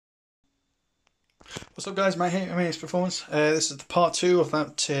What's up guys, my name Performance. This is the part 2 of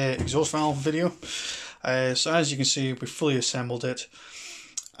that exhaust valve video. So as you can see, we fully assembled it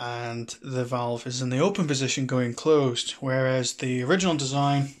and the valve is in the open position going closed, whereas the original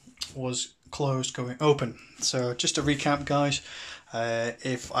design was closed going open. So just to recap guys,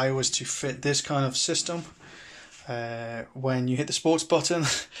 if I was to fit this kind of system, when you hit the sports button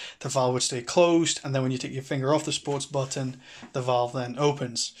the valve would stay closed, and then when you take your finger off the sports button the valve then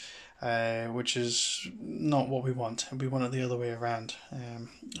opens. Which is not what we want. We want it the other way around.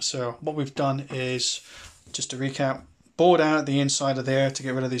 So what we've done is, just to recap, bored out the inside of there to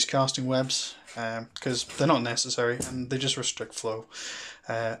get rid of these casting webs, because they're not necessary and they just restrict flow.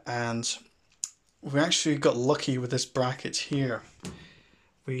 And we actually got lucky with this bracket here.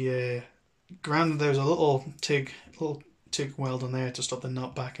 We granted there's a little TIG weld on there to stop the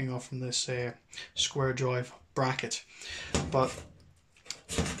nut backing off from this square drive bracket, but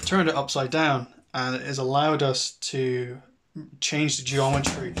turned it upside down, and it has allowed us to change the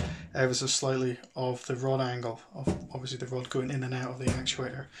geometry ever so slightly of the rod angle, of obviously the rod going in and out of the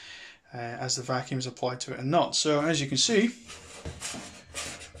actuator as the vacuum is applied to it and not. So as you can see,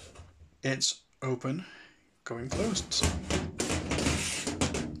 it's open going closed.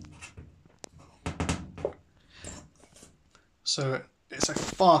 So it's a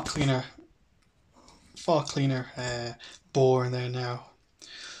far cleaner bore in there now.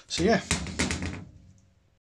 So yeah,